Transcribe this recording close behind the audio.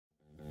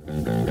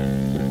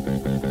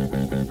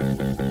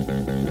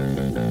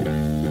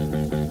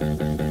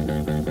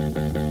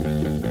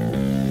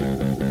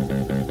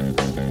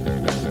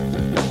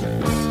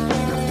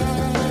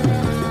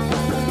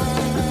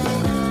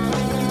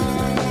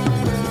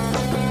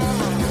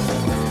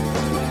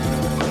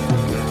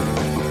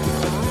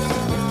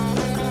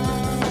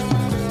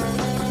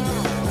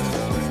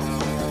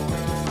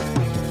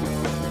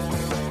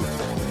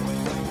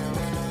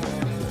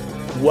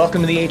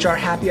Welcome to the HR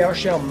Happy Hour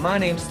Show. My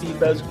name's Steve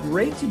Boese.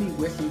 Great to be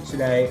with you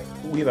today.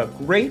 We have a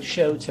great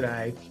show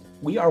today.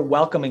 We are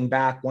welcoming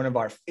back one of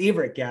our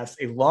favorite guests,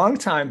 a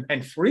longtime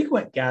and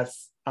frequent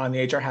guest on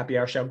the HR Happy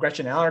Hour Show,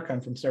 Gretchen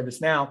Alarcon from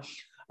ServiceNow.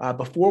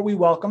 Before we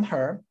welcome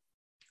her,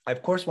 I,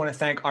 of course, want to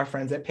thank our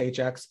friends at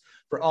Paychex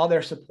for all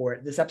their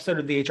support. This episode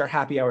of the HR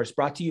Happy Hour is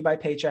brought to you by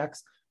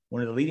Paychex,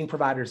 one of the leading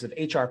providers of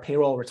HR,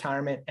 payroll,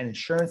 retirement, and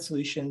insurance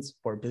solutions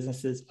for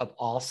businesses of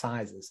all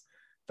sizes.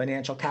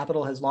 Financial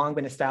capital has long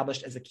been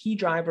established as a key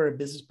driver of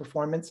business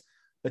performance,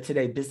 but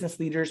today business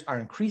leaders are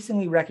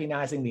increasingly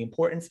recognizing the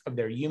importance of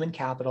their human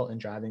capital in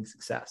driving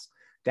success.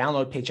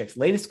 Download Paychex's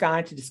latest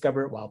guide to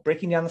discover while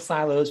breaking down the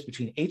silos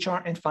between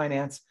HR and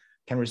finance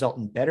can result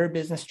in better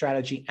business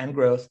strategy and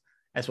growth,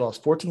 as well as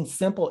 14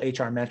 simple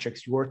HR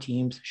metrics your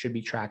teams should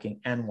be tracking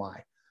and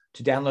why.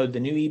 To download the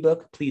new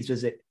ebook, please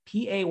visit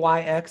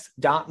payx.me/FDM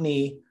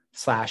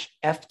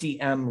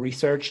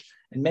research.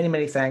 And many,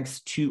 many thanks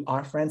to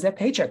our friends at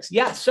Paychex.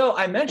 Yeah, so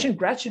I mentioned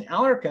Gretchen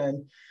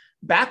Alarcon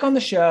back on the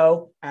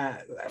show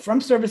from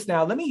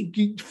ServiceNow. Let me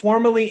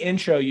formally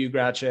intro you,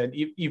 Gretchen.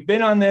 You've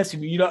been on this.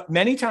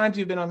 Many times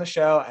you've been on the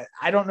show.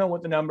 I don't know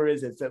what the number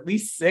is. It's at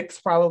least 6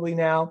 probably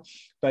now.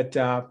 But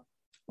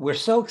we're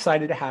so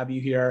excited to have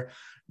you here.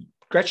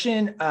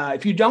 Gretchen,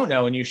 if you don't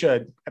know, and you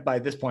should by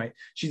this point,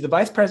 she's the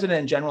Vice President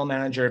and General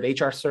Manager of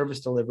HR Service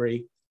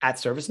Delivery at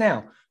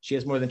ServiceNow. She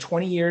has more than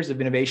 20 years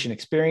of innovation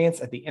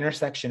experience at the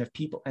intersection of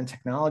people and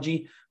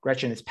technology.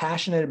 Gretchen is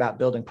passionate about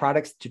building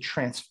products to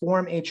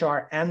transform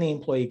HR and the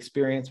employee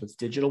experience with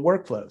digital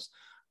workflows.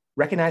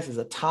 Recognized as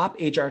a top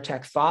HR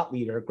tech thought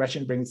leader,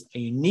 Gretchen brings a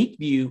unique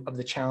view of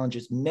the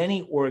challenges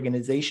many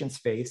organizations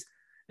face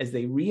as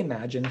they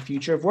reimagine the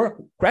future of work.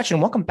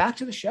 Gretchen, welcome back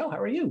to the show. How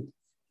are you?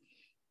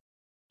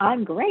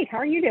 I'm great. How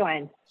are you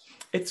doing?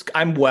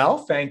 I'm well,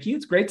 thank you.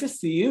 It's great to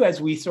see you as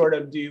we sort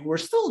of do. We're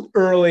still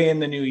early in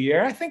the new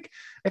year. I think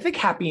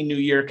Happy New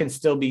Year can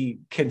still be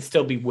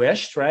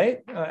wished,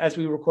 right? As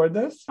we record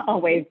this.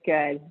 Always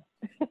good.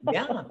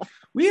 Yeah,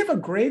 we have a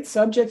great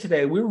subject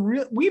today.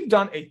 We've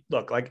done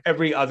like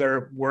every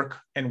other work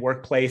and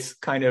workplace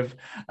kind of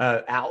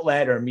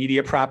outlet or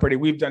media property.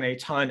 We've done a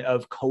ton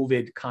of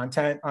COVID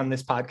content on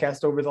this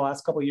podcast over the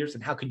last couple of years,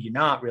 and how could you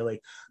not,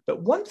 really?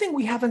 But one thing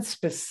we haven't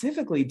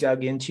specifically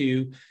dug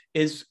into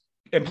is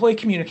employee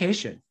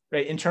communication,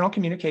 right? Internal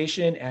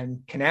communication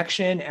and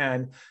connection,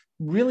 and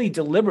really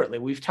deliberately.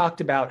 We've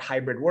talked about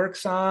hybrid work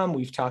some,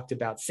 we've talked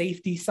about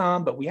safety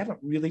some, but we haven't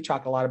really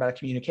talked a lot about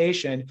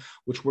communication,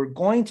 which we're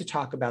going to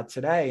talk about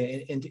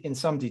today in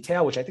some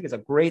detail, which I think is a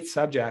great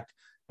subject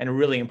and a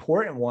really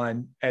important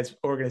one as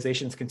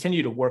organizations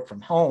continue to work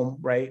from home,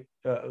 right?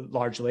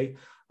 Largely.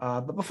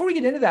 But before we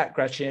get into that,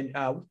 Gretchen,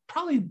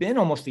 probably been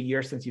almost a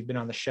year since you've been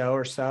on the show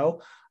or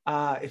so.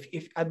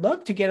 If I'd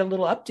love to get a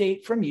little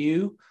update from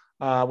you.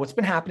 What's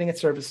been happening at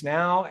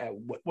ServiceNow?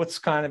 What's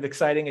kind of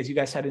exciting as you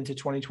guys head into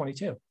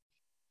 2022?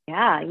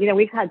 Yeah,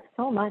 we've had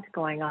so much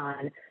going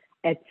on.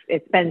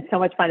 It's been so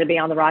much fun to be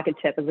on the rocket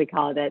ship, as we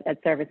call it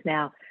at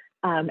ServiceNow,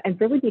 and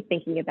really be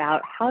thinking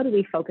about how do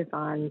we focus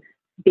on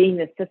being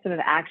the system of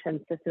action,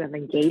 system of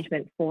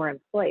engagement for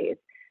employees.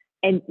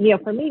 And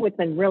for me, what's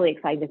been really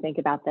exciting to think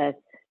about this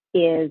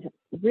is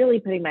really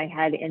putting my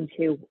head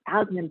into,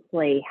 as an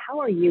employee, how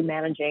are you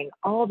managing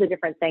all the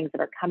different things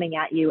that are coming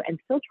at you and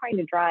still trying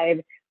to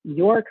drive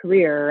your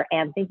career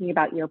and thinking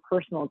about your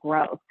personal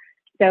growth.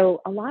 So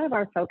a lot of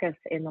our focus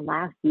in the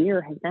last year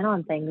has been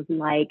on things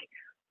like,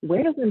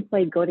 where does an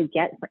employee go to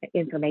get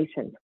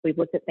information? We've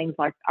looked at things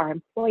like our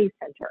employee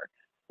center,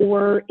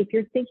 or if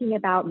you're thinking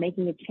about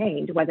making a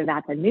change, whether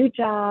that's a new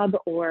job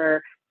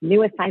or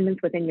new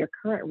assignments within your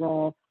current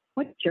role,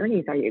 what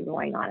journeys are you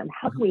going on, and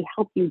how can we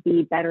help you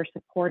be better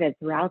supported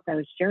throughout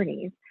those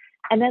journeys?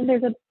 And then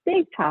there's a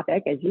big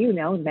topic, as you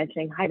know,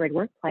 mentioning hybrid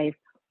workplace.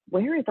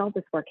 Where is all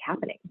this work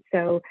happening?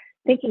 So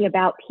thinking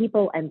about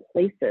people and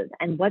places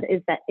and what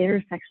is that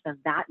intersection of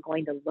that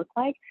going to look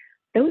like?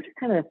 Those are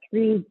kind of the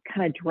 3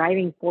 kind of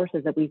driving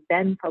forces that we've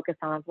been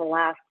focused on for the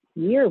last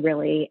year,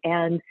 really,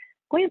 and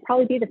going to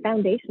probably be the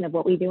foundation of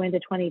what we do into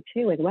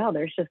 22 as well.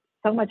 There's just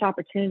so much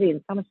opportunity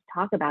and so much to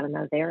talk about in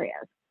those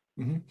areas.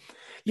 Mm-hmm.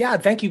 Yeah,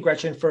 thank you,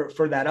 Gretchen,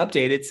 for that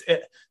update.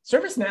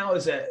 ServiceNow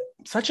is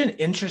such an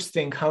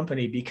interesting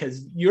company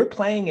because you're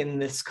playing in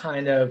this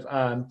kind of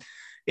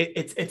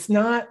it's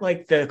not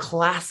like the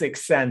classic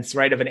sense,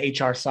 right, of an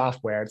HR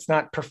software. It's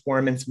not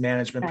performance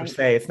management per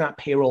se. It's not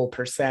payroll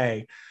per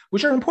se,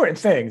 which are important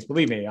things.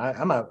 Believe me,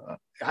 I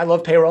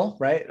love payroll,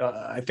 right?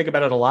 I think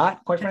about it a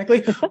lot, quite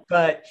frankly.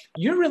 But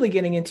you're really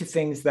getting into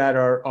things that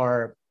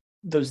are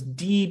those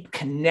deep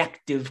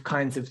connective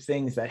kinds of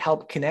things that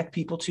help connect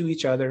people to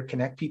each other,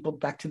 connect people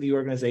back to the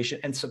organization,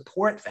 and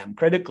support them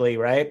critically,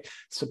 right?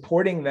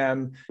 Supporting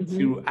them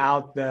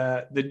throughout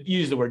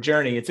use the word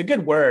journey. It's a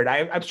good word.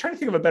 I was trying to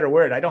think of a better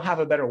word. I don't have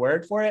a better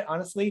word for it,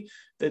 honestly.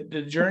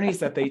 The journeys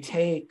that they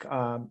take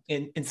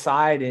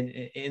inside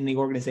in the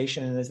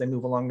organization and as they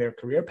move along their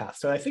career path.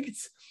 So I think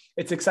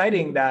it's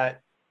exciting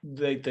that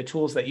the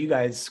tools that you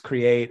guys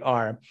create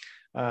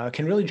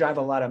can really drive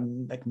a lot of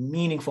like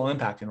meaningful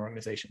impact in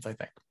organizations, I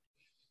think.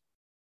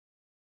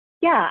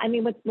 Yeah, I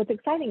mean, what's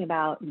exciting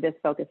about this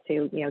focus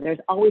too, there's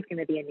always going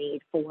to be a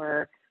need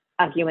for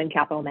a human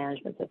capital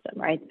management system,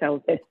 right?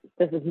 So this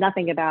is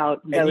nothing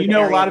about And those you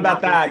know a lot areas about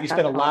not being that. You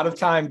spent a successful. lot of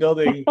time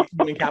building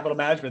human capital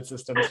management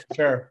systems, for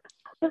sure.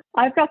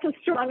 I've got some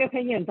strong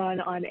opinions on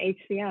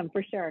HCM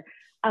for sure.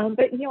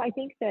 But I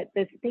think that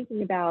this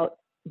thinking about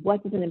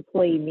what does an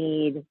employee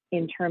need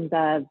in terms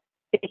of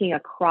thinking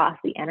across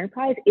the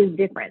enterprise is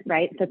different,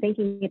 right? So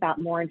thinking about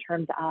more in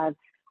terms of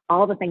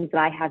all the things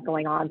that I have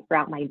going on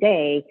throughout my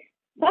day.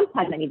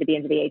 Sometimes I need to be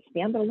into the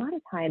HCM, but a lot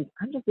of times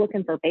I'm just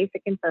looking for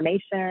basic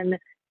information,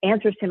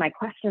 answers to my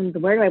questions.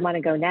 Where do I want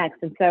to go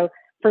next? And so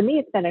for me,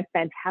 it's been a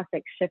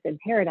fantastic shift in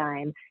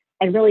paradigm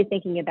and really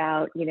thinking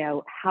about,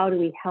 how do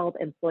we help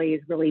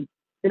employees really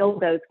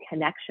build those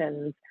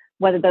connections,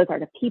 whether those are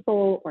to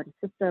people or to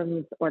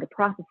systems or to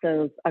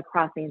processes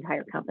across the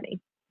entire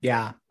company.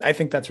 Yeah, I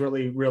think that's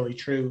really, really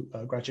true,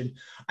 Gretchen.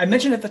 I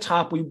mentioned at the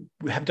top, we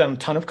have done a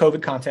ton of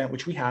COVID content,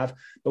 which we have,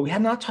 but we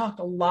have not talked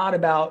a lot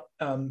about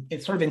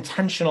it's sort of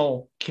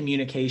intentional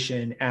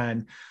communication,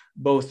 and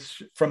both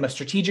from a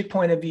strategic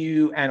point of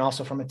view and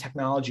also from a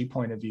technology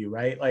point of view,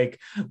 right? Like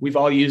we've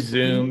all used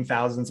Zoom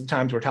thousands of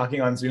times. We're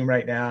talking on Zoom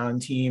right now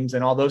and Teams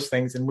and all those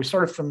things. And we're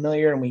sort of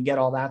familiar and we get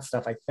all that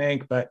stuff, I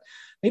think, but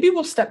maybe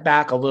we'll step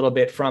back a little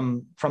bit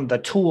from the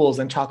tools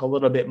and talk a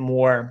little bit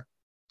more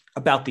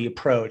about the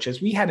approach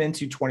as we head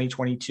into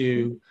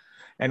 2022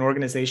 and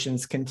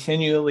organizations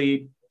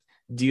continually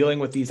dealing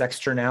with these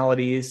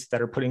externalities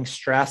that are putting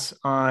stress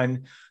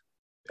on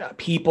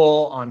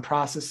people, on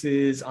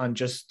processes, on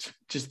just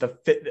the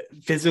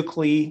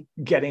physically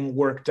getting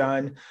work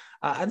done.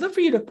 I'd love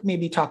for you to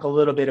maybe talk a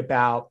little bit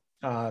about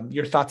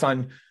your thoughts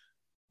on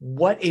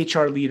what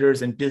HR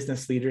leaders and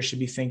business leaders should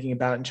be thinking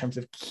about in terms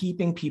of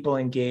keeping people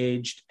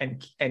engaged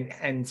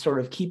and sort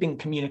of keeping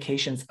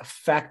communications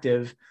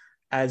effective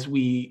as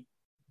we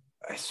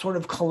sort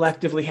of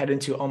collectively head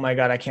into, oh my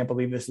God, I can't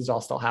believe this is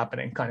all still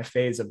happening kind of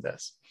phase of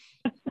this.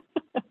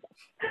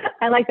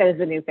 I like that as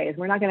a new phase.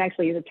 We're not going to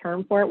actually use a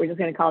term for it. We're just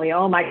going to call the,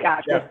 oh my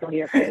gosh, we're still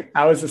here phase.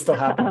 How is this still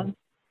happening?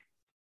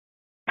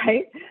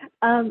 Right.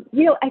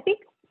 I think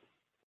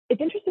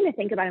it's interesting to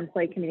think about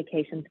employee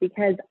communications,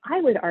 because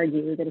I would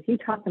argue that if you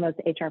talk to most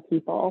HR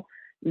people,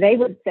 they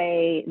would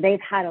say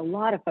they've had a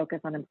lot of focus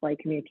on employee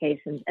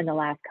communications in the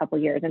last couple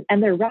of years.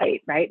 And they're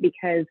right?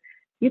 Because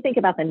you think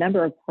about the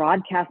number of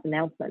broadcast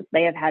announcements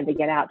they have had to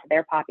get out to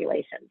their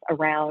populations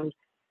around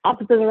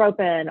offices are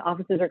open,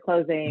 offices are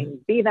closing,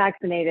 be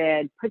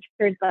vaccinated, put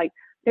your,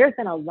 there's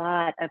been a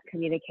lot of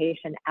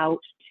communication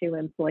out to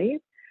employees.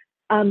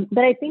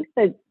 But I think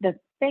that the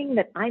thing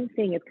that I'm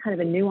seeing is kind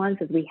of a nuance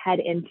as we head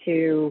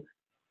into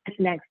this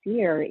next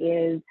year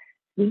is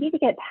we need to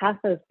get past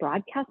those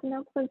broadcast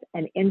announcements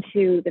and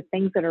into the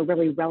things that are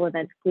really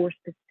relevant for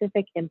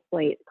specific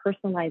employees,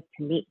 personalized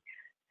to me.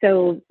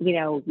 So,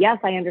 yes,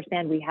 I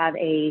understand we have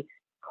a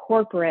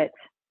corporate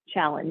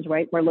challenge,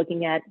 right? We're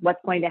looking at what's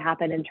going to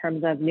happen in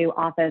terms of new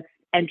office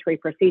entry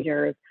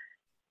procedures.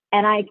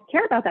 And I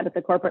care about that at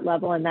the corporate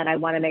level, and then I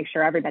want to make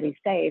sure everybody's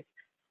safe.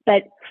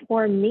 But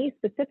for me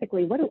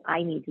specifically, what do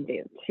I need to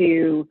do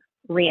to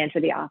re-enter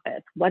the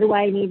office? What do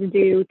I need to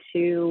do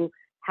to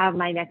have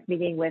my next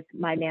meeting with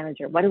my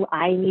manager? What do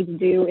I need to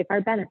do if our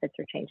benefits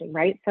are changing,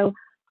 right? So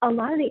a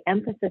lot of the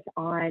emphasis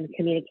on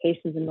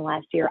communications in the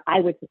last year,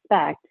 I would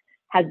suspect,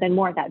 has been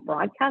more at that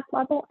broadcast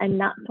level and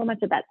not so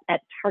much of that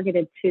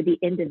targeted to the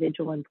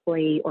individual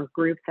employee or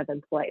groups of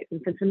employees.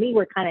 And so to me,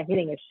 we're kind of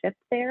hitting a shift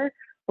there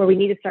where we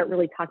need to start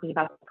really talking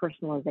about the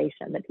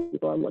personalization that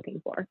people are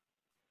looking for.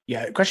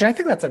 Yeah, Gretchen, I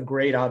think that's a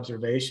great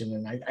observation.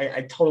 And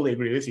I totally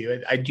agree with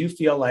you. I do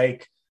feel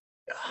like,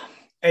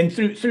 and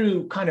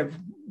through kind of,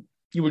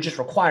 you were just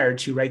required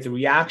to, right? The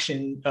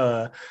reaction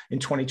in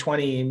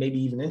 2020 and maybe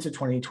even into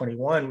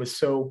 2021 was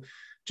so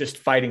just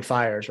fighting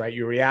fires, right?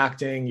 You're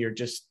reacting, you're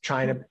just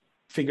trying to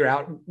figure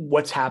out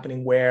what's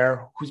happening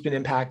where, who's been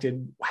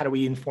impacted, how do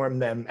we inform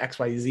them, X,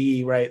 Y,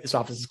 Z, right? This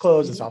office is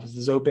closed, this office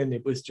is open.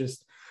 It was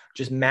just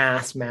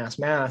mass.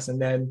 And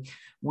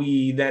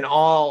then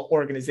all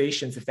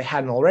organizations, if they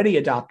hadn't already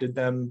adopted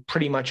them,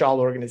 pretty much all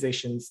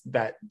organizations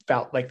that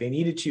felt like they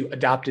needed to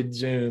adopted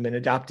Zoom and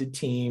adopted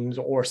Teams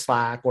or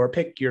Slack or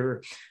pick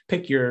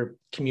your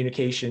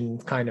communication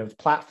kind of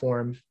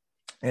platform.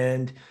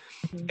 And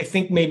I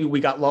think maybe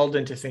we got lulled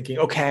into thinking,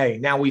 okay,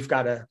 now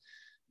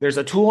there's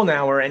a tool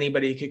now where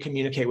anybody could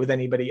communicate with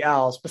anybody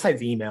else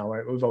besides email,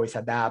 right? We've always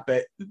had that,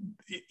 but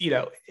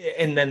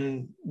and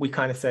then we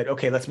kind of said,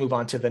 okay, let's move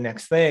on to the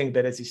next thing.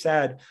 But as you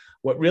said,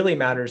 what really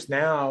matters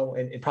now,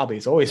 and it probably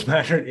has always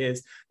mattered,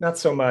 is not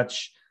so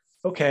much,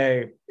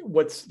 okay,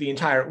 what is the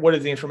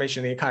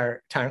information the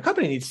entire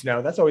company needs to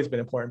know? That's always been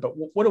important, but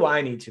what do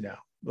I need to know?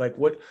 Like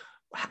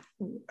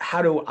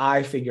how do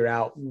I figure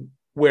out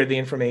where the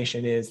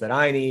information is that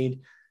I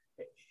need,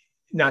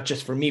 not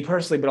just for me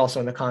personally, but also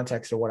in the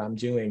context of what I'm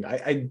doing.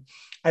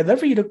 I'd love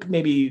for you to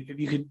maybe, if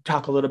you could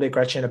talk a little bit,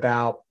 Gretchen,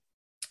 about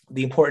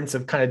the importance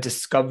of kind of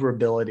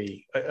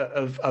discoverability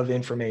of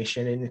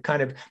information and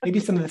kind of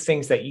maybe some of the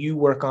things that you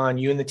work on,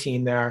 you and the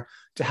team there,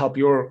 to help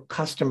your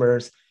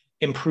customers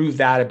improve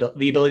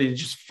the ability to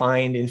just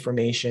find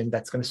information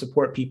that's going to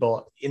support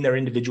people in their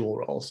individual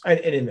roles and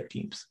in their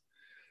teams.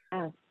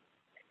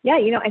 Yeah,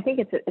 I think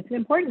it's an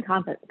important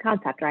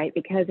concept, right?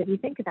 Because if you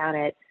think about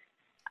it,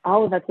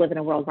 all of us live in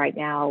a world right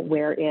now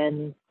where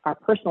in our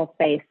personal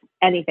space,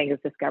 anything is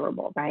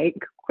discoverable, right?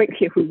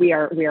 We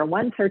are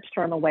one search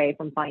term away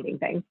from finding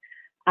things.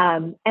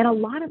 And a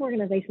lot of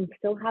organizations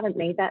still haven't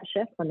made that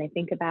shift when they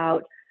think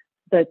about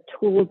the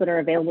tools that are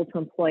available to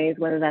employees,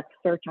 whether that's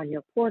search on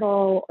your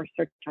portal or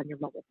search on your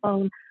mobile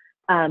phone.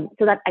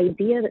 So that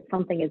idea that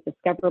something is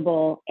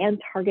discoverable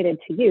and targeted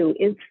to you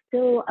is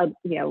still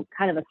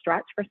kind of a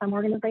stretch for some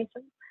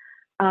organizations.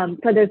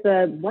 So there's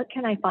a what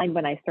can I find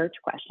when I search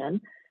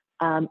question.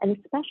 And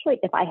especially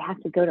if I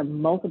have to go to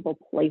multiple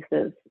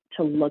places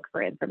to look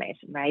for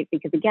information, right?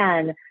 Because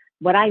again,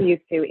 what I'm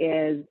used to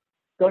is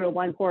go to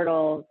one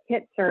portal,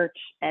 hit search,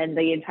 and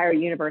the entire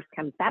universe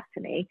comes back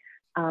to me.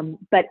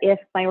 But if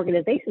my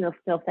organization is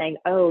still saying,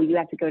 oh, you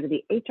have to go to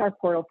the HR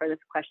portal for this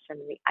question,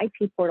 and the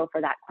IT portal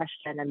for that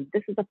question, and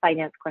this is a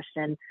finance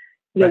question,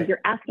 you're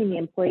asking the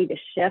employee to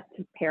shift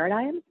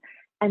paradigms.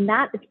 And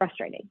that is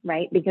frustrating,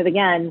 right? Because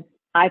again,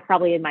 I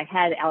probably in my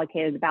head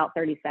allocated about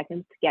 30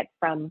 seconds to get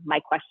from my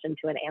question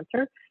to an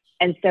answer.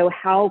 And so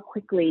how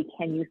quickly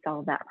can you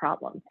solve that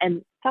problem?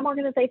 And some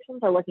organizations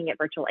are looking at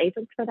virtual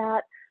agents for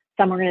that.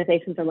 Some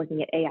organizations are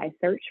looking at AI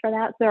search for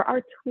that. So there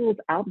are tools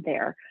out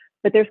there,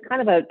 but there's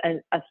kind of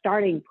a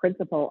starting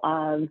principle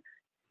of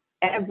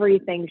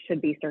everything should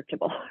be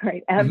searchable,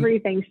 right?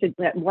 Everything should,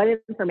 what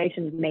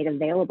information is made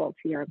available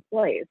to your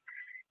employees.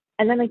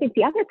 And then I think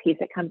the other piece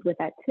that comes with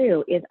that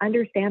too is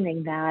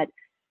understanding that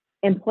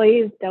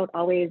employees don't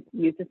always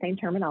use the same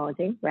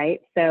terminology,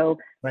 right? So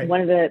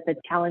one of the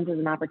challenges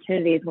and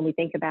opportunities when we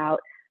think about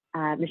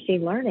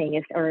machine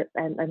learning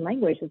and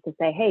language is to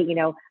say, hey,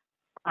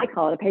 I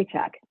call it a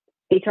paycheck.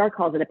 HR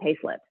calls it a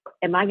payslip.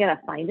 Am I going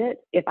to find it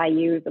if I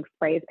use the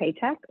phrase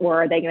paycheck,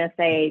 or are they going to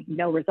say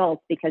no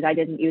results because I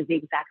didn't use the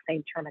exact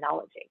same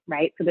terminology,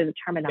 right? So there's a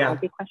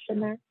terminology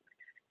question there.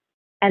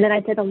 And then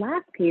I'd say the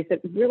last piece that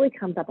really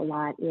comes up a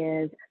lot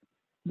is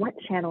what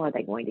channel are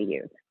they going to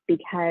use?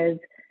 Because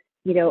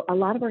a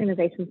lot of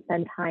organizations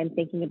spend time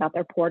thinking about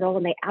their portal,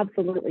 and they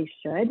absolutely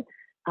should.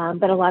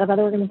 But a lot of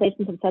other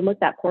organizations have said,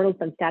 look, that portal's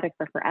been static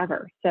for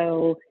forever.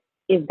 So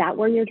is that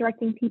where you're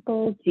directing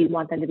people? Do you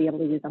want them to be able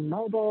to use a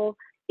mobile?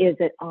 Is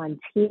it on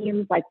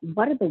Teams? Like,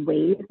 what are the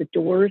ways, the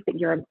doors that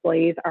your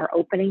employees are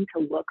opening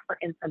to look for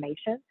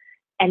information?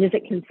 And is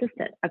it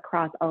consistent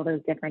across all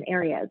those different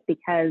areas?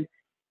 Because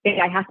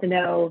if I have to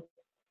know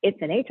it's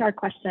an HR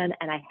question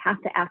and I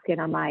have to ask it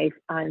on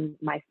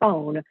my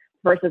phone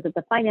versus it's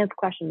a finance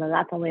question and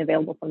that's only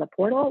available from the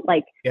portal,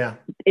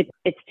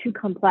 it's too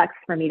complex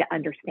for me to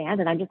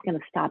understand, and I'm just going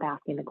to stop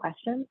asking the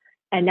question.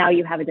 And now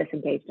you have a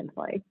disengaged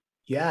employee.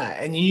 Yeah,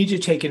 and you need to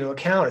take into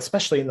account,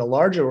 especially in the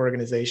larger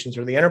organizations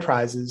or the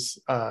enterprises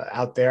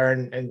out there,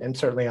 and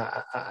certainly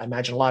I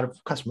imagine a lot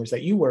of customers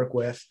that you work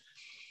with.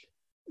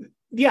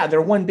 Yeah,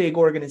 they're one big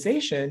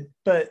organization,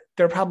 but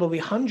there are probably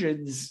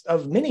hundreds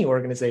of mini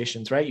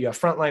organizations, right? You have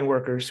frontline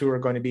workers who are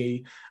going to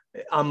be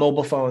on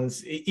mobile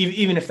phones,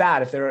 even if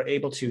they're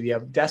able to. You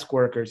have desk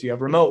workers, you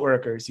have remote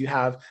workers, you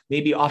have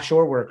maybe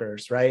offshore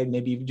workers, right?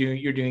 Maybe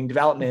you're doing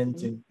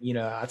development and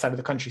outside of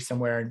the country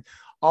somewhere, and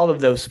all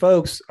of those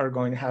folks are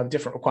going to have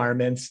different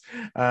requirements,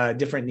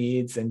 different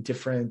needs, and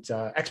different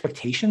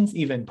expectations,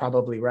 even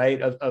probably,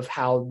 right, of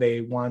how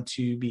they want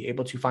to be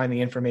able to find the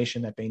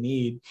information that they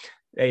need,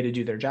 A, to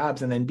do their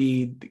jobs, and then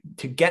B,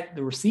 to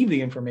receive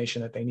the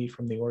information that they need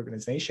from the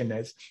organization.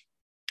 Is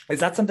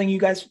that something you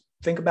guys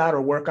think about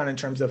or work on in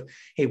terms of,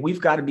 hey,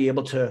 we've got to be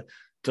able to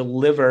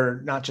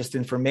deliver not just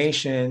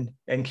information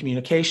and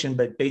communication,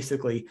 but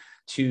basically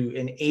to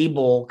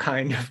enable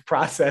kind of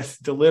process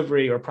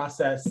delivery or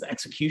process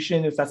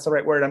execution, if that's the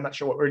right word. I'm not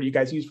sure what word you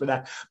guys use for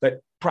that, but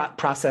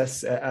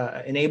process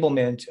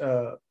enablement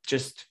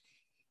just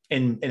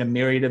in a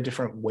myriad of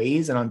different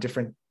ways and on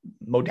different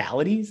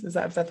modalities. Is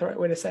that the right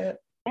way to say it?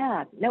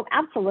 Yeah, no,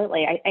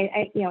 absolutely. I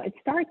it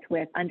starts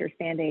with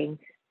understanding,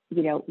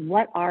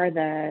 what are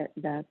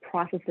the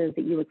processes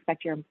that you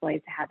expect your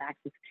employees to have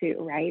access to,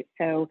 right?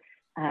 So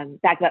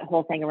back to that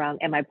whole thing around,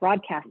 am I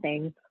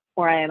broadcasting,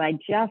 or am I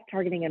just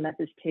targeting a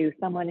message to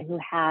someone who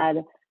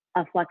had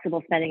a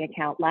flexible spending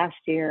account last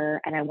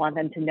year and I want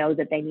them to know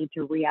that they need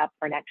to re-up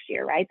for next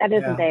year, right? That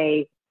isn't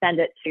a send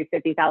it to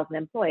 50,000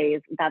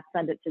 employees, that's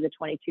send it to the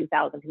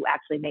 22,000 who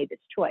actually made this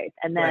choice.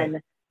 And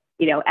then,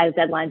 as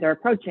deadlines are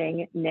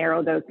approaching,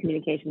 narrow those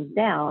communications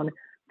down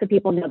so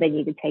people know they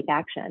need to take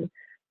action.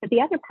 But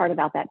the other part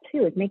about that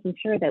too is making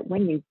sure that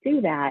when you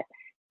do that,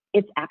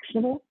 it's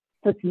actionable.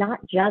 So it's not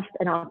just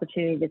an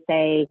opportunity to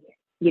say,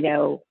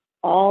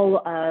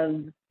 all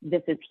of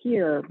this is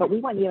here, but we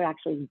want you to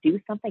actually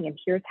do something, and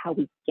here's how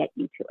we get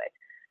you to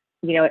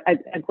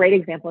it. A great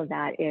example of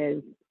that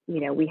is,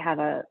 we have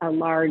a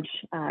large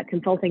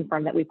consulting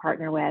firm that we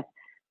partner with,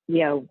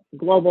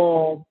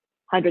 global,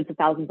 hundreds of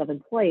thousands of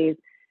employees,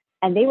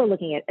 and they were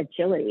looking at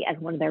agility as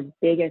one of their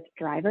biggest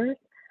drivers.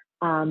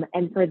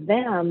 And for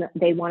them,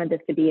 they wanted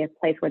this to be a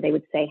place where they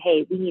would say,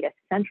 hey, we need a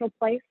central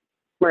place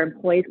where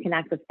employees can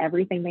access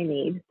everything they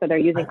need. So they're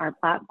using our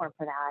platform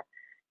for that.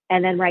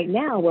 And then right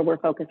now, where we're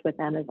focused with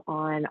them is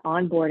on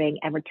onboarding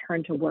and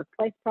return to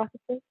workplace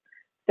processes.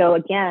 So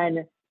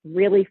again,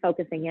 really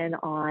focusing in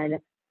on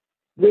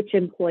which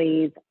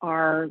employees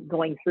are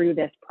going through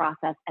this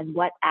process and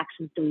what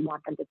actions do we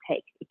want them to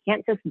take. It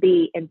can't just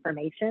be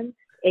information.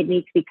 It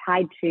needs to be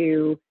tied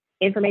to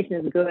information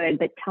is good,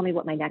 but tell me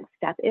what my next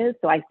step is.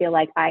 So I feel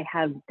like I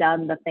have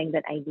done the thing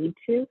that I need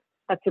to.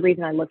 That's the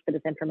reason I looked for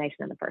this information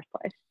in the first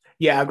place.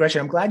 Yeah, Gretchen,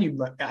 I'm glad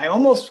I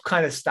almost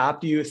kind of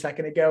stopped you a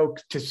second ago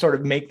to sort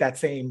of make that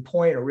same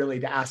point or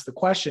really to ask the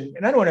question.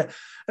 And I don't want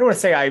to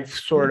say I've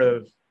sort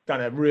of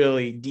done a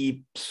really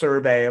deep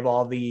survey of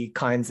all the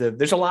kinds of,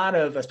 there's a lot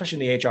of,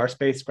 especially in the HR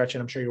space,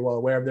 Gretchen, I'm sure you're well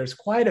aware of, there's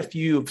quite a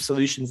few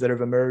solutions that have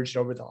emerged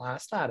over the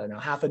last, I don't know,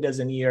 half a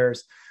dozen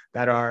years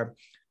that are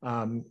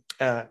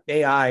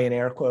AI in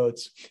air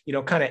quotes,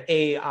 kind of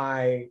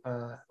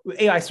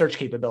AI search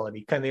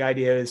capability. Kind of the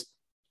idea is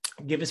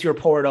give us your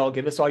portal,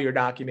 give us all your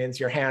documents,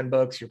 your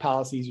handbooks, your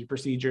policies, your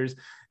procedures,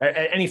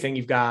 anything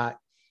you've got.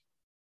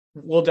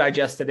 We'll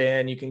digest it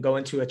in. You can go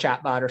into a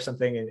chatbot or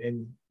something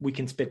and we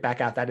can spit back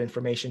out that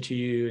information to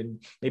you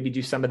and maybe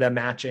do some of the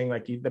matching,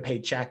 like the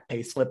paycheck,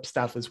 pay slip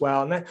stuff as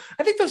well. And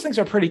I think those things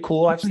are pretty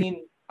cool. I've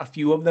seen a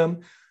few of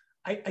them.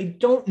 I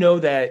don't know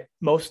that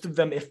most of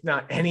them, if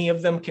not any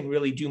of them, can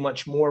really do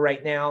much more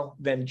right now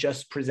than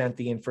just present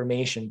the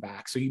information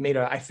back. So you made,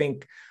 I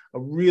think, a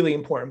really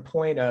important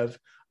point of,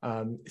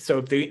 so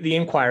if the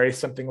inquiry is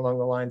something along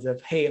the lines of,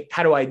 hey,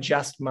 how do I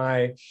adjust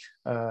my,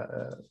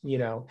 how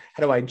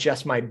do I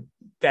adjust my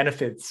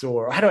benefits,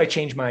 or how do I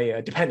change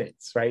my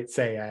dependents, right?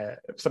 Say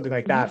something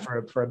like that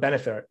for a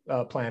benefit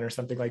plan or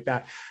something like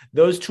that.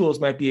 Those tools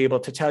might be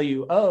able to tell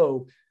you,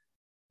 oh,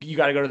 you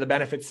got to go to the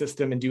benefit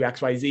system and do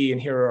X, Y, Z, and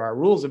here are our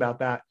rules about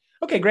that.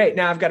 Okay, great.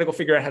 Now I've got to go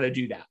figure out how to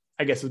do that,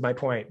 I guess is my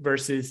point,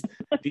 versus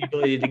the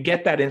ability to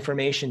get that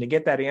information, to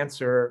get that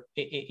answer,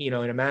 in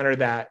a manner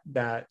that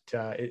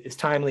is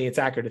timely, it's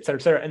accurate, et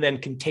cetera, and then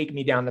can take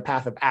me down the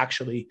path of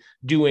actually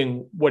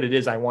doing what it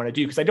is I want to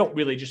do. Because I don't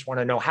really just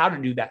want to know how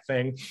to do that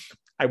thing.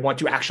 I want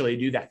to actually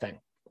do that thing.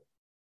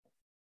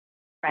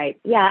 Right.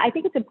 Yeah, I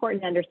think it's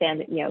important to understand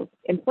that,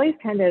 employees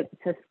tend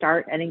to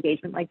start an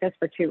engagement like this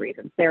for two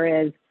reasons.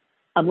 There is,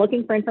 I'm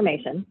looking for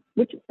information,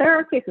 which there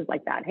are cases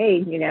like that. Hey,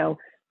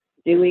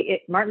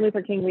 Martin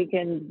Luther King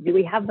weekend, do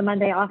we have the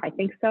Monday off? I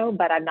think so,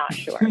 but I'm not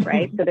sure,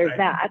 right? So there's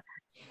that.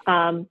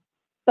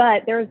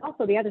 But there's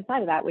also the other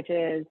side of that, which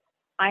is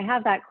I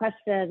have that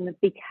question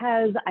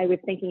because I was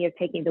thinking of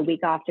taking the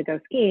week off to go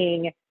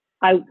skiing.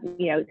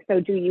 So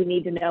do you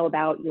need to know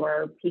about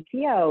your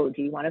PTO?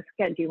 Do you want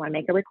to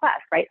make a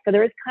request, right? So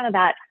there is kind of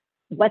that,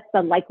 what's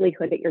the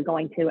likelihood that you're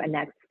going to a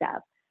next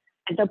step?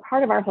 And so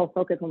part of our whole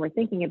focus when we're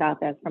thinking about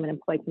this from an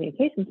employee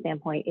communication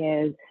standpoint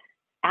is,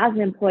 as an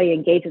employee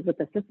engages with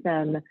the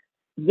system,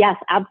 yes,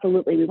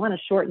 absolutely, we want to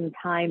shorten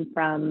time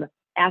from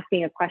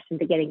asking a question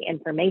to getting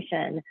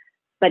information.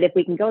 But if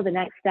we can go the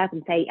next step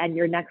and say, and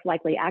your next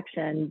likely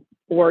action,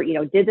 or,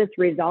 did this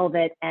resolve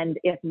it? And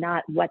if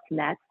not, what's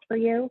next for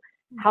you?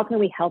 How can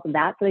we help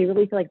that so they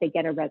really feel like they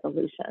get a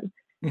resolution?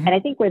 Mm-hmm. And I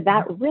think where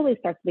that really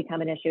starts to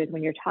become an issue is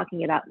when you're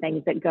talking about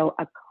things that go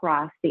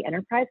across the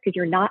enterprise, because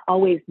you're not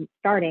always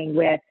starting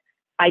with,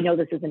 I know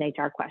this is an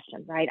HR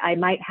question, right? I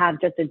might have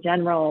just a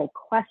general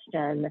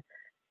question,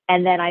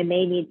 and then I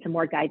may need some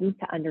more guidance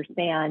to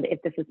understand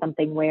if this is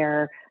something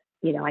where,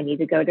 I need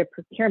to go to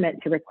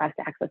procurement to request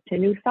access to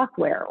new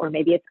software, or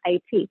maybe it's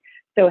IT.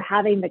 So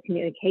having the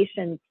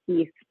communication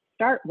piece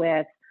start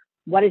with,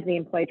 what is the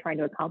employee trying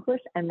to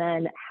accomplish? And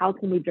then how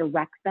can we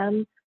direct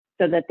them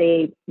so that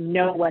they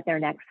know what their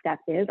next step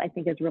is, I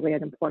think is really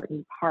an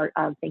important part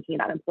of thinking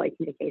about employee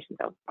communications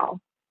overall.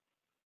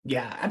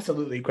 Yeah,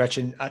 absolutely,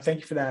 Gretchen. Thank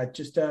you for that.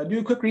 Just do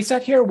a quick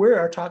reset here. We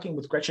are talking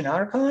with Gretchen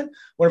Alarcon,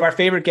 one of our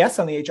favorite guests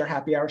on the HR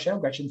Happy Hour show.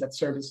 Gretchen's at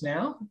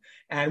ServiceNow.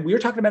 And we are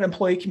talking about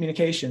employee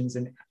communications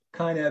and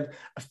kind of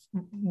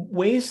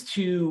ways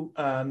to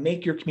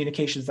make your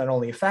communications not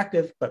only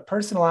effective, but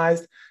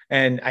personalized.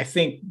 And I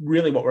think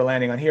really what we're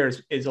landing on here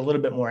is a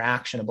little bit more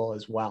actionable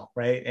as well,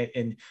 right?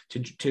 And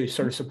to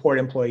sort of support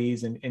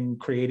employees in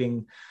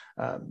creating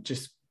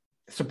just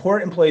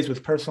support employees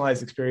with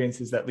personalized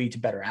experiences that lead to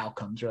better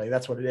outcomes, really.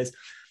 That's what it is.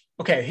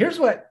 Okay,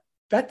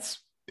 that's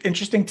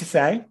interesting to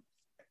say.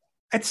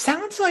 It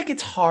sounds like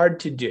it's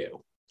hard to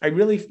do.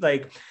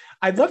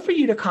 I'd love for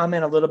you to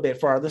comment a little bit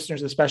for our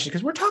listeners, especially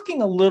because we're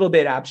talking a little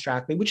bit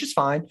abstractly, which is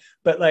fine,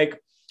 but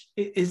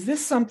is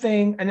this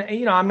something, and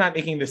I'm not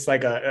making this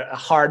like a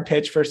hard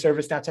pitch for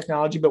ServiceNow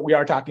technology, but we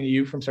are talking to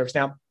you from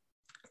ServiceNow.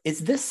 Is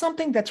this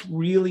something that's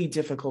really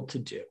difficult to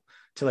do?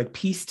 To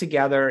piece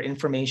together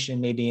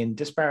information, maybe in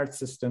disparate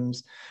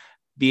systems,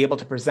 be able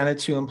to present it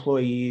to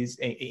employees,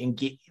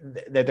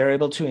 that they're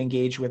able to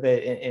engage with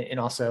it, and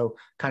also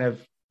kind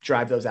of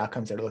drive those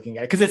outcomes that are looking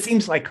at it. Because it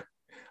seems like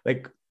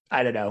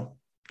I don't know,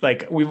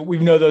 we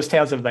know those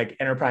tales of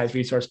enterprise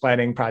resource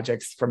planning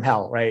projects from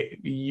hell, right?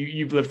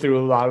 You've lived through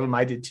a lot of them.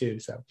 I did too.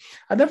 So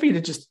I'd love for you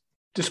to just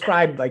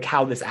describe like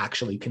how this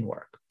actually can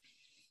work.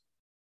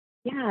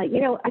 Yeah,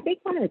 I think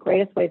one of the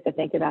greatest ways to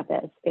think about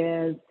this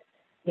is,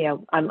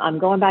 I'm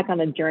going back on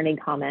the journey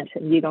comment,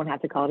 and you don't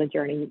have to call it a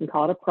journey. You can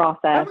call it a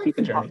process. Like you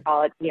can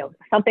call it,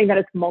 something that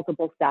is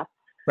multiple steps.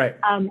 Right.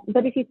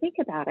 But if you think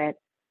about it,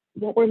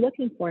 what we're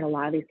looking for in a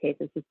lot of these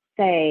cases is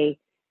say,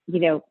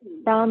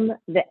 from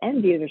the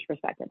end user's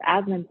perspective,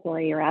 as an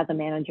employee or as a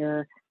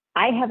manager,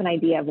 I have an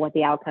idea of what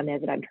the outcome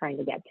is that I'm trying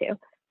to get to.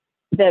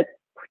 The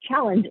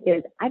challenge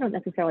is I don't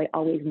necessarily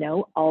always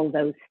know all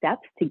those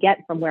steps to get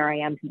from where I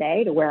am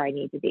today to where I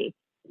need to be.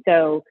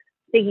 So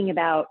thinking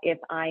about if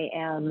I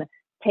am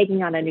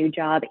taking on a new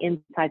job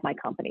inside my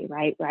company,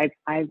 right? Where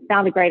I've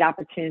found a great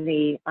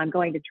opportunity, I'm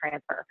going to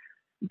transfer.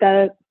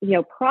 The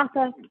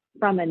process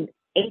from an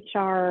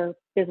HR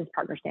business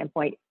partner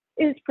standpoint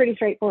is pretty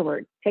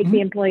straightforward. Take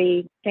the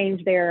employee,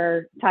 change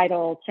their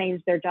title,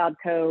 change their job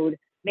code,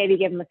 maybe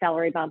give them a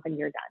salary bump, and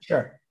you're done.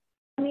 Sure.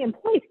 From the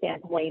employee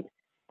standpoint,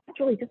 that's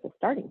really just a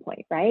starting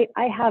point, right?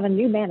 I have a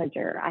new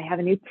manager. I have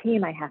a new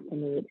team I have to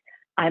meet.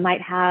 I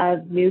might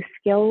have new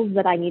skills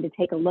that I need to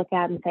take a look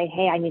at and say,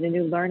 hey, I need a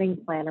new learning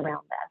plan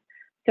around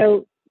this.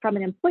 So from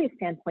an employee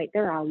standpoint,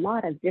 there are a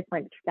lot of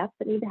different steps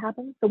that need to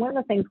happen. So one of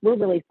the things we're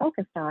really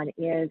focused on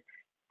is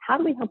how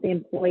do we help the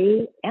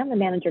employee and the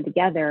manager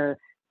together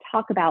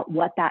talk about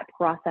what that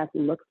process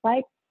looks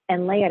like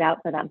and lay it out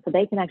for them so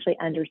they can actually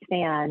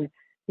understand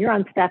you're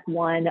on step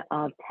 1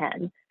 of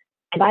 10.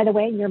 And by the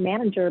way, your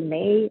manager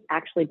may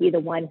actually be the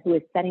one who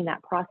is setting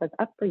that process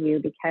up for you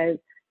because,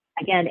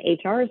 again,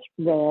 HR's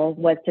role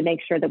was to make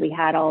sure that we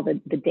had all the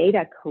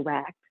data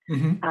correct.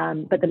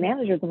 But the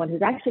manager is the one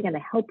who's actually going to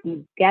help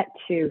you get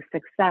to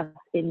success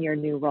in your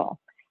new role.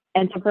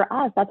 And so for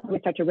us, that's when we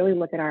start to really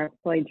look at our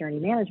employee journey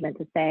management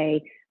to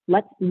say,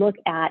 let's look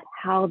at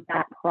how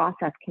that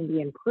process can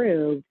be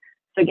improved.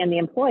 So again, the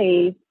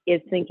employee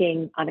is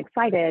thinking, I'm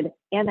excited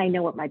and I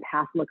know what my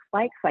path looks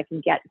like so I can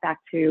get back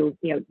to,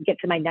 get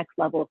to my next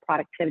level of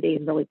productivity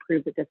and really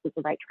prove that this was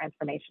the right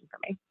transformation for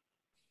me.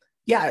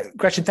 Yeah,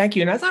 Gretchen, thank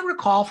you. And as I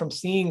recall from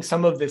seeing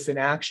some of this in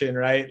action,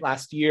 right,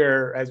 last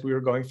year, as we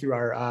were going through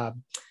our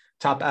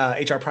top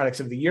HR products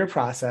of the year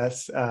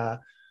process, a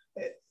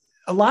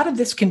lot of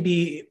this can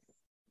be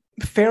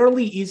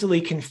fairly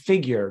easily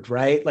configured,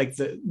 right? Like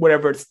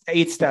whatever it's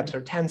 8 steps or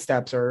 10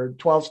 steps or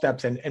 12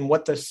 steps and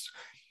what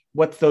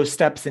those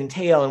steps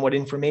entail and what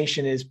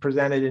information is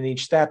presented in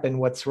each step and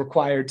what's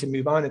required to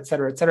move on, et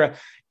cetera, et cetera.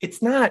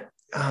 It's not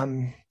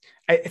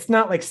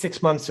like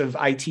 6 months of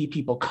IT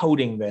people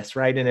coding this,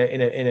 right? In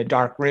a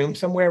dark room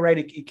somewhere, right?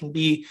 It can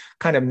be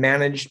kind of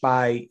managed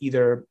by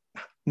either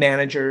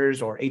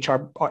managers or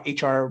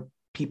HR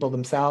people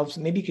themselves.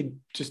 Maybe you could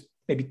just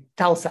maybe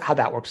tell us how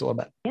that works a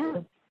little bit.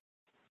 Yeah,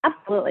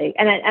 absolutely.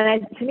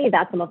 And to me,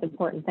 that's the most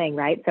important thing,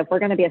 right? So if we're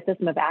going to be a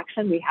system of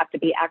action, we have to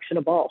be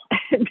actionable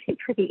and be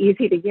pretty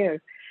easy to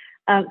use.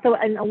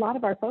 And a lot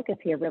of our focus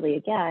here really,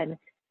 again,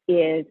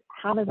 is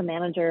how does a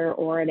manager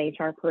or an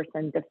HR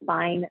person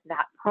define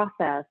that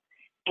process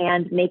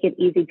and make it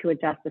easy to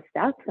adjust the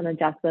steps and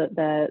adjust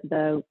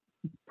the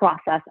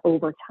process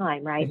over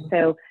time, right?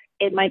 So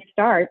it might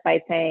start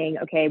by saying,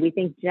 okay, we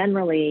think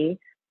generally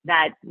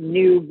that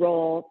new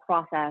role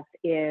process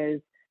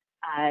is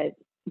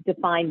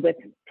defined with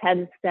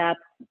 10 steps.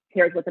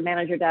 Here's what the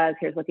manager does.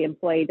 Here's what the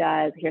employee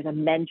does. Here's a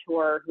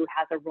mentor who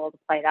has a role to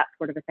play, that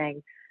sort of a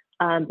thing.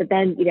 But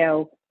then,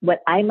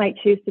 what I might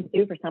choose to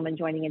do for someone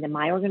joining into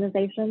my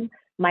organization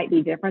might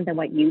be different than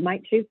what you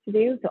might choose to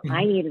do. So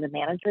I need as a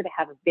manager to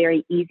have a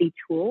very easy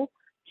tool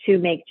to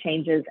make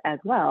changes as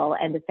well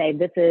and to say,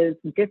 this is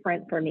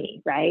different for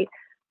me, right?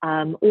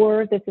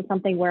 Or this is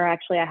something where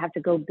actually I have to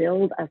go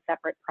build a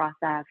separate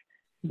process,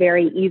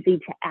 very easy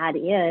to add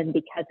in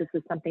because this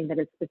is something that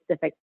is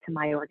specific to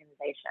my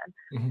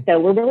organization. So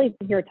we're really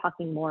here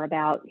talking more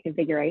about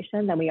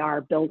configuration than we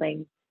are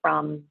building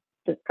from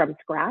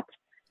scratch.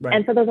 Right.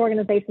 And for those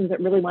organizations that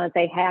really want to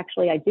say, hey,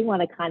 actually, I do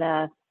want to kind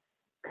of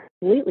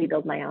completely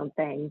build my own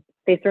thing,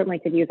 they certainly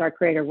could use our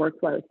creator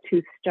workflows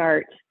to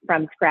start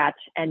from scratch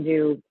and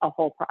do a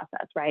whole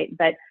process, right?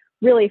 But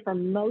really, for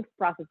most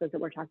processes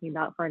that we're talking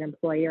about for an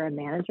employee or a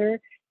manager,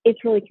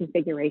 it's really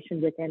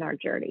configuration within our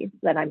journeys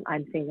that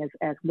I'm seeing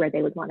as where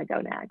they would want to go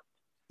next.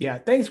 Yeah,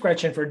 thanks,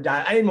 Gretchen, for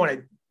that. I didn't want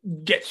to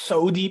get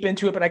so deep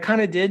into it, but I kind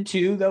of did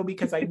too, though,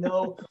 because I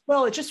know,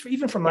 well, it's just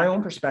even from my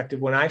own perspective,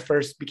 when I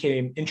first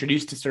became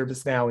introduced to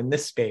ServiceNow in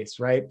this space,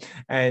 right,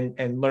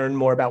 and learn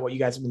more about what you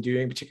guys have been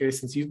doing, particularly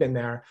since you've been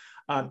there.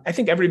 I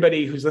think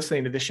everybody who's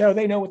listening to the show,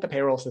 they know what the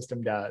payroll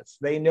system does.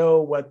 They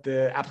know what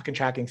the applicant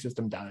tracking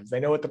system does.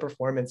 They know what the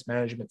performance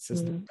management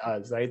system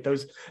does, right?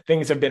 Those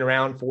things have been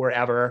around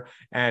forever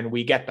and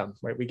we get them,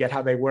 right? We get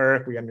how they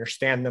work. We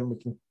understand them. We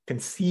can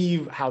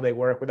conceive how they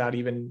work without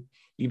even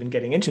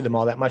getting into them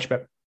all that much.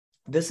 But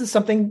this is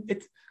something,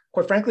 it's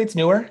quite frankly, it's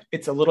newer.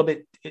 It's a little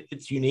bit,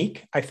 it's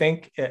unique, I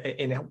think,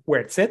 in where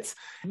it sits.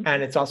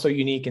 And it's also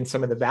unique in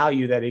some of the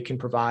value that it can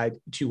provide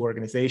to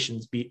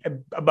organizations, be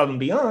above and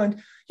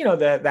beyond,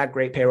 that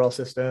great payroll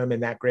system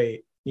and that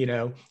great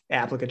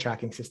applicant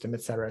tracking system,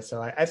 et cetera.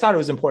 So I thought it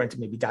was important to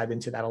maybe dive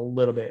into that a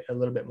little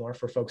bit more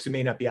for folks who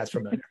may not be as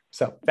familiar.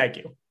 So thank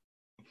you.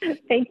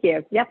 Thank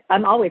you. Yep.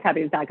 I'm always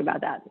happy to talk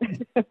about that.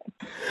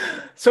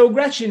 So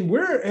Gretchen,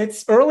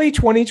 it's early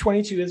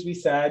 2022, as we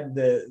said,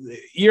 the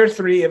year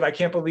 3 of I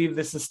can't believe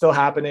this is still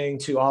happening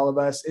to all of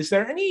us. Is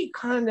there any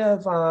kind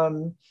of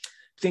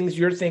things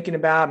you're thinking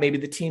about, maybe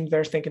the team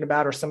they're thinking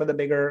about, or some of the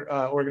bigger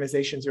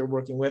organizations you're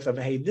working with of,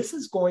 hey, this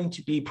is going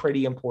to be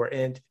pretty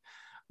important,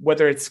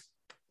 whether it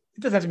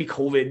doesn't have to be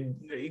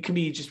COVID. It could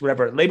be just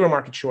whatever, labor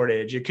market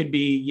shortage. It could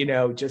be,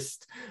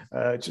 just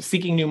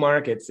seeking new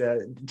markets,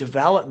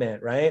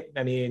 development, right?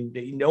 I mean,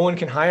 no one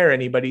can hire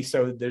anybody.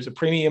 So there's a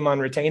premium on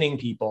retaining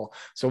people.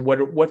 So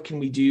what can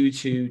we do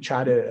to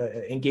try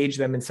to engage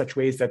them in such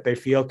ways that they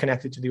feel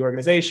connected to the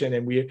organization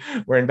and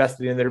we're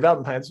invested in their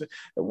development plans?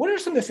 What are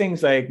some of the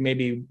things like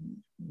maybe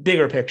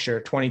bigger picture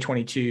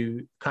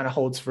 2022 kind of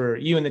holds for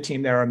you and the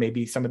team there, or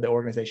maybe some of the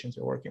organizations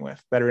you're working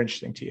with that are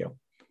interesting to you?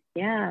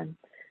 Yeah.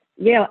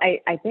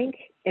 I think,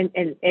 and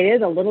it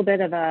is a little bit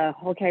of a,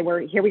 okay,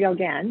 here we go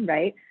again,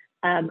 right?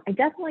 I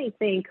definitely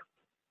think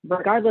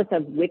regardless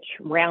of which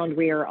round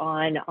we are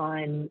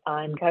on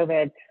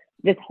COVID,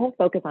 this whole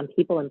focus on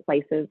people and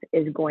places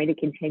is going to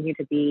continue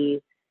to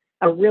be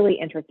a really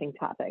interesting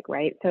topic,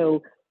 right?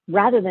 So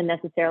rather than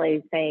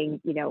necessarily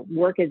saying,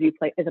 work is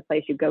a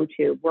place you go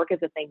to, work is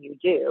a thing you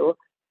do,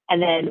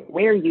 and then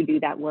where you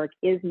do that work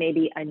is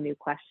maybe a new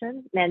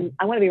question. And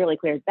I want to be really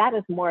clear, that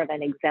is more of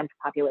an exempt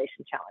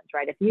population challenge,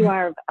 right? If you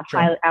are a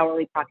high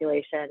hourly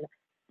population,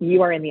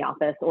 you are in the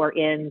office or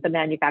in the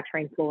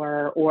manufacturing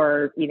floor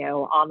or,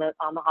 on the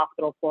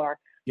hospital floor.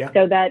 Yeah.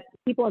 So that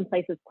people and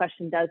places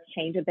question does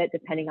change a bit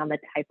depending on the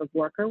type of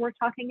worker we're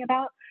talking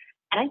about.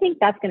 And I think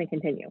that's going to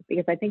continue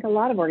because I think a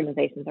lot of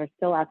organizations are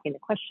still asking the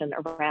question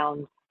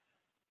around,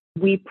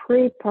 we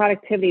prove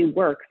productivity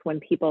works when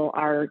people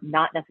are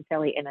not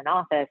necessarily in an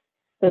office.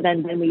 So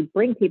then when we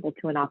bring people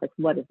to an office,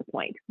 what is the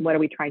point? What are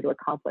we trying to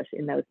accomplish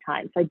in those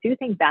times? So I do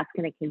think that's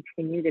going to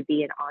continue to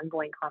be an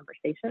ongoing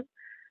conversation.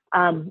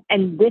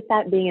 And with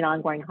that being an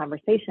ongoing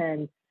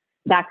conversation,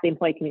 back to the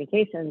employee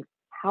communications,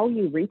 how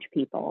you reach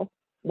people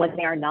when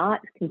they are not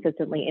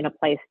consistently in a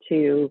place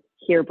to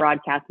hear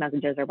broadcast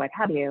messages or what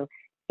have you,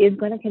 is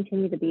going to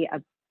continue to be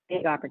a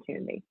big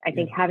opportunity. I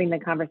think having the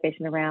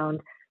conversation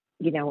around,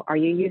 are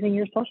you using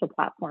your social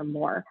platform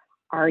more?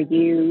 Are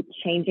you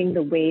changing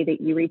the way that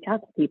you reach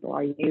out to people?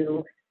 Are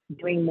you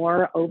doing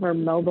more over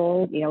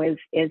mobile?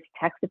 Is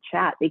text to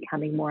chat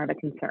becoming more of a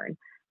concern?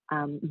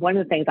 One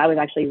of the things I was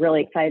actually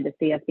really excited to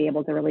see us be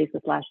able to release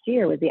this last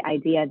year was the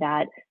idea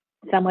that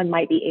someone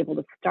might be able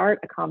to start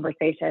a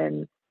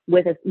conversation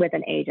with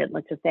an agent.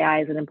 Let's just say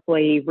I, as an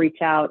employee,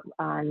 reach out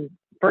on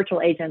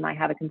virtual agent, I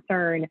have a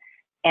concern.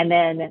 And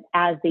then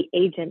as the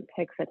agent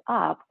picks it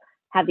up,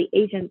 have the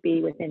agent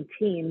be within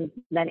Teams,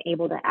 then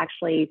able to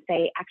actually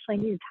say, I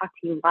need to talk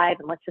to you live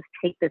and let's just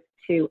take this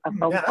to a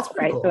phone call,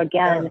 right? Cool. So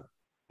again,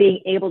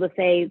 being able to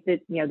say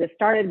that, this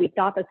started, we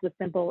thought this was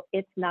simple.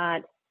 It's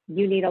not,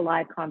 you need a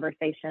live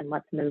conversation.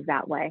 Let's move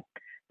that way.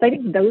 So I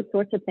think those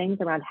sorts of things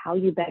around how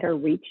you better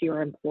reach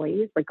your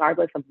employees,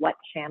 regardless of what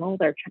channel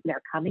they're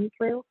coming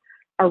through,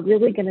 are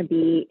really going to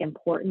be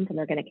important. And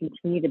they're going to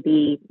continue to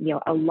be,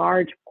 a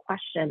large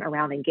question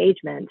around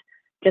engagement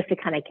just to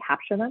kind of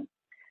capture them.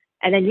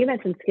 And then you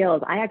mentioned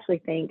skills. I actually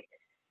think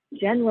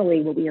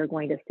generally what we are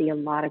going to see a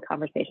lot of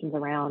conversations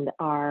around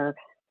are,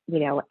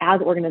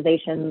 as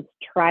organizations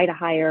try to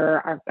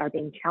hire, are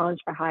being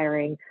challenged for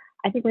hiring,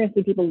 I think we're going to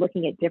see people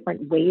looking at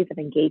different ways of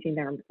engaging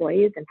their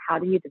employees and how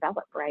do you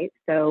develop, right?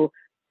 So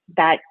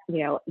that,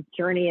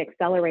 journey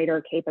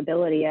accelerator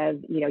capability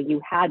of,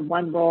 you had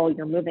one role,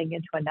 you're moving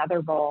into another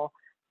role.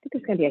 I think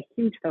there's going to be a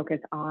huge focus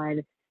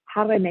on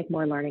how do I make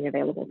more learning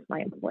available to my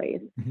employees?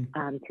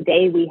 Mm-hmm.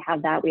 Today we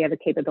have a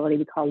capability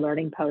we call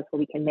Learning Posts where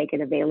we can make it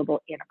available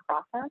in a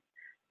process.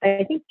 But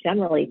I think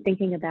generally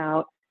thinking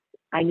about,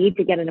 I need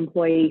to get an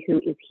employee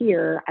who is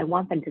here, I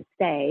want them to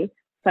stay.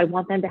 So I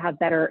want them to have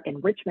better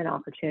enrichment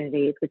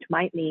opportunities, which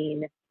might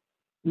mean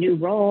new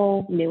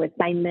role, new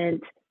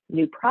assignment,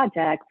 new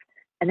projects.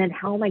 And then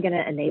how am I going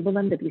to enable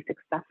them to be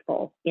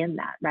successful in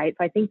that, right?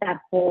 So I think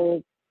that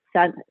whole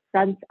sense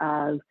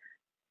of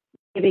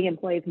giving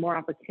employees more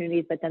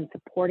opportunities, but then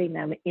supporting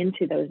them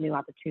into those new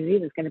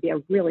opportunities is going to be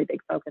a really big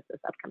focus this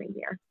upcoming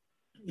year.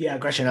 Yeah,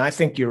 Gretchen, I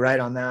think you're right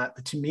on that.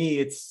 But to me,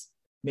 it's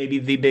maybe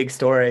the big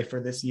story for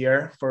this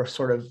year for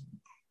sort of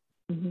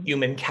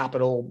human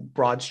capital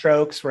broad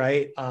strokes,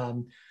 right?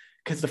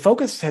 Because the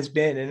focus has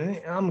been,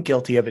 and I'm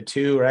guilty of it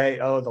too, right?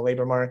 Oh, the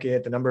labor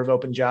market, the number of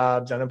open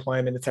jobs,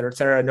 unemployment, et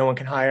cetera, no one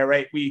can hire,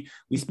 right? We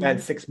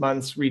spent 6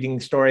 months reading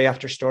story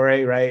after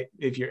story, right?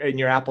 If you're in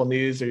your Apple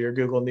News or your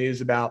Google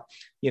News about,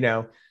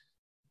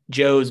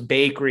 Joe's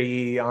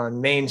Bakery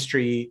on Main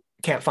Street,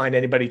 can't find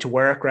anybody to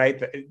work,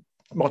 right?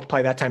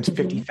 Multiply that times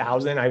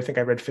 50,000. I think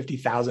I read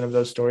 50,000 of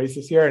those stories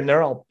this year, and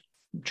they're all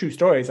true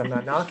stories. I'm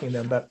not knocking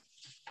them, but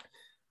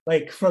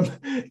Like from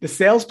the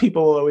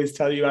salespeople will always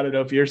tell you, I don't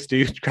know if you're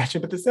Stu, Gretchen,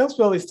 but the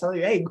salespeople always tell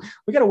you, hey,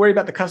 we got to worry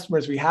about the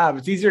customers we have.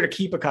 It's easier to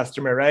keep a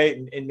customer, right?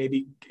 And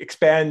maybe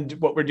expand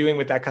what we're doing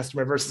with that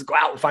customer versus go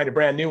out and find a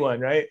brand new one,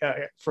 right?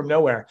 From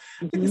nowhere.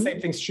 I think the same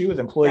thing's true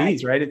with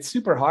employees, right? It's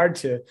super hard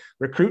to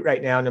recruit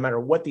right now, no matter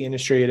what the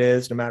industry it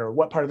is, no matter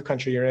what part of the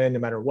country you're in, no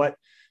matter what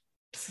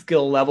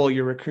skill level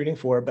you're recruiting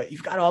for, but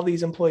you've got all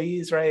these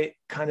employees, right?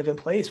 Kind of in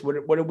place. What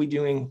are we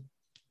doing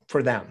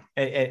for them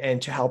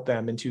and to help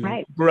them and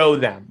to grow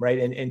them, right?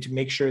 And to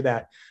make sure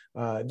that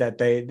that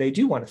they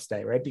do want to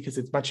stay, right? Because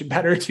it's much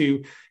better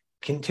to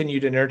continue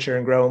to nurture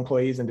and grow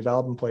employees and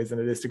develop employees than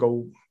it is to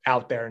go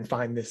out there and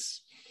find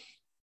this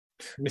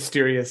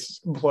mysterious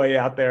employee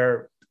out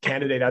there,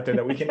 candidate out there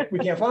that we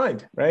can't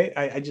find, right?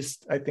 I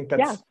think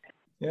that's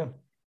yeah.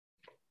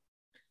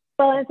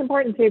 Well, it's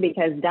important too,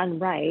 because done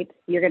right,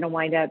 you're going to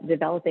wind up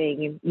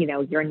developing,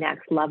 your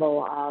next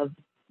level of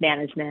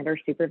management or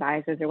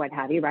supervisors or what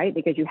have you, right?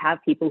 Because you have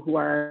people who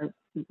are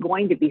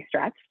going to be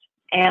stretched.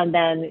 And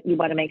then you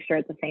want to make sure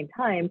at the same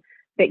time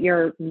that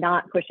you're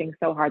not pushing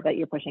so hard that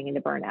you're pushing into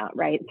burnout,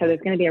 right? So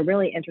there's going to be a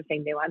really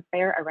interesting nuance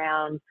there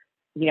around,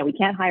 we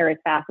can't hire as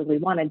fast as we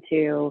wanted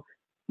to.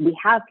 We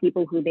have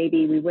people who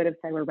maybe we would have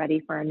said we're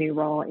ready for a new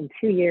role in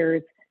 2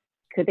 years.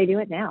 Could they do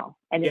it now?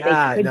 And if they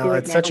could do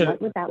it now,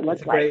 what would that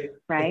look like,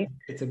 right?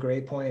 It's a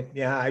great point.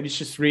 Yeah, I was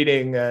just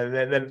reading,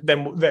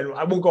 then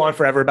I won't go on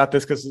forever about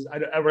this because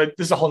this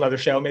is a whole nother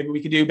show maybe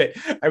we could do, but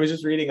I was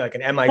just reading like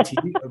an MIT,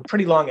 a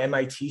pretty long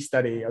MIT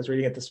study. I was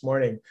reading it this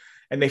morning,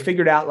 and they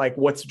figured out like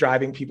what's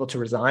driving people to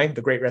resign,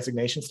 the Great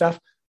Resignation stuff.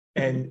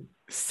 And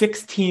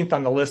 16th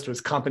on the list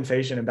was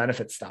compensation and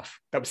benefits stuff.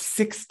 That was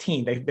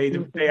 16.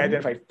 They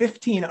identified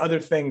 15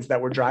 other things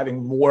that were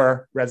driving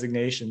more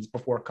resignations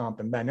before comp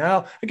and ben.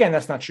 Now, again,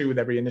 that's not true with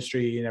every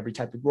industry and every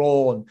type of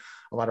role, and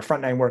a lot of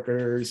frontline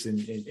workers and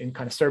in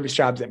kind of service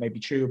jobs that may be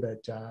true.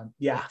 But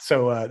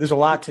so there's a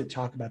lot to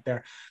talk about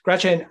there.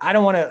 Gretchen,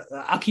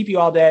 I'll keep you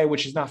all day,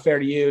 which is not fair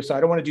to you. So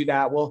I don't want to do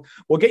that. We'll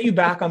get you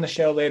back on the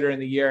show later in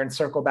the year and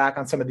circle back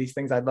on some of these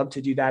things. I'd love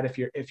to do that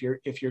if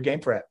you're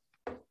game for it.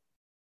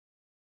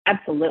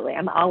 Absolutely.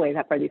 I'm always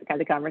up for these kinds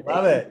of conversations.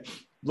 Love it.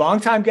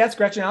 Longtime guest,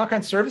 Gretchen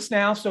Alicorn,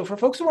 ServiceNow. So for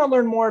folks who want to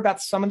learn more about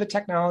some of the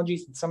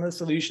technologies and some of the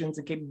solutions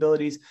and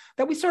capabilities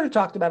that we sort of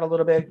talked about a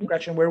little bit,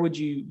 Gretchen, where would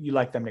you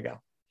like them to go?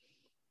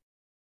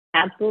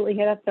 Absolutely.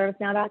 Hit up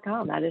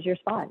servicenow.com. That is your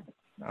spot.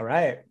 All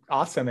right.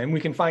 Awesome. And we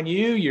can find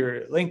you,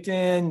 your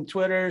LinkedIn,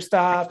 Twitter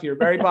stuff. You're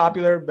very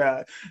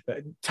popular,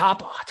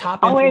 top.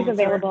 Always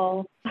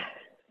available.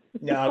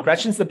 No,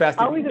 Gretchen's the best.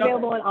 Always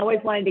available and always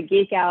wanting to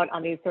geek out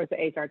on these sorts of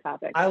HR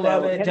topics. I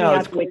love it.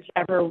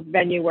 Whichever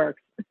venue works.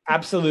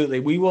 Absolutely.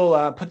 We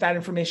will put that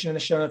information in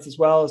the show notes as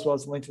well as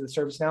the link to the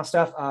ServiceNow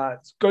stuff.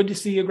 It's good to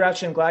see you,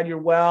 Gretchen. Glad you're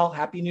well.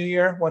 Happy New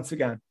Year once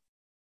again.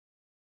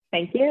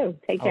 Thank you.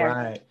 Take care. All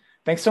right.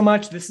 Thanks so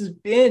much. This has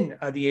been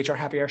the HR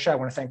Happy Hour Show. I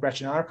want to thank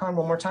Gretchen Alicorn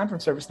one more time from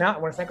ServiceNow. I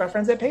want to thank our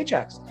friends at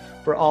Paychex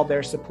for all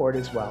their support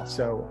as well.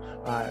 So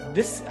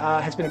this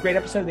has been a great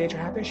episode of the HR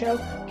Happy Hour Show.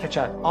 Catch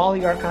out all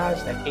the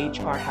archives at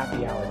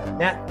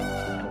hrhappyhour.net.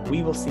 And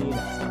we will see you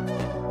next time.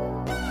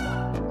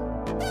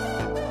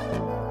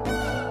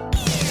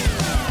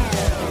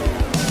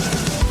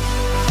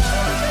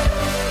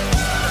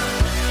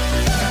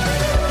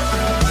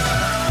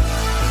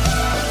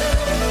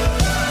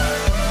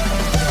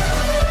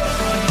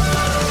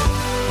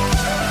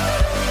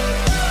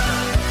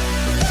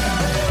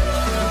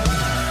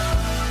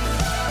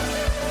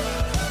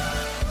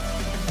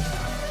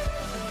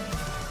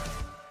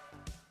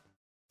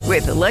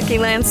 With the Lucky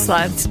Land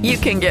Slots, you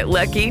can get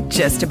lucky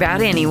just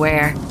about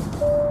anywhere.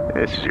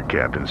 This is your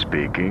captain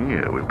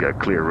speaking. We've got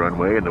clear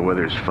runway and the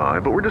weather's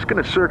fine, but we're just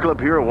going to circle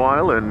up here a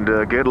while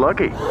and get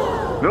lucky.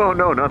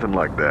 No, nothing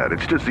like that.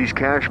 It's just these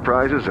cash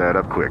prizes add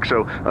up quick.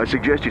 So I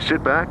suggest you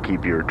sit back,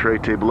 keep your tray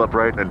table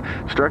upright, and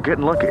start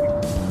getting lucky.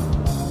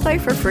 Play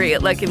for free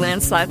at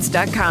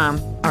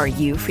LuckyLandSlots.com. Are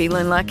you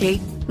feeling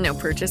lucky? No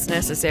purchase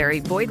necessary.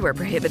 Void where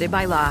prohibited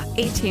by law.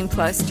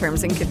 18+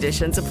 terms and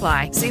conditions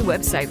apply. See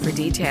website for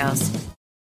details.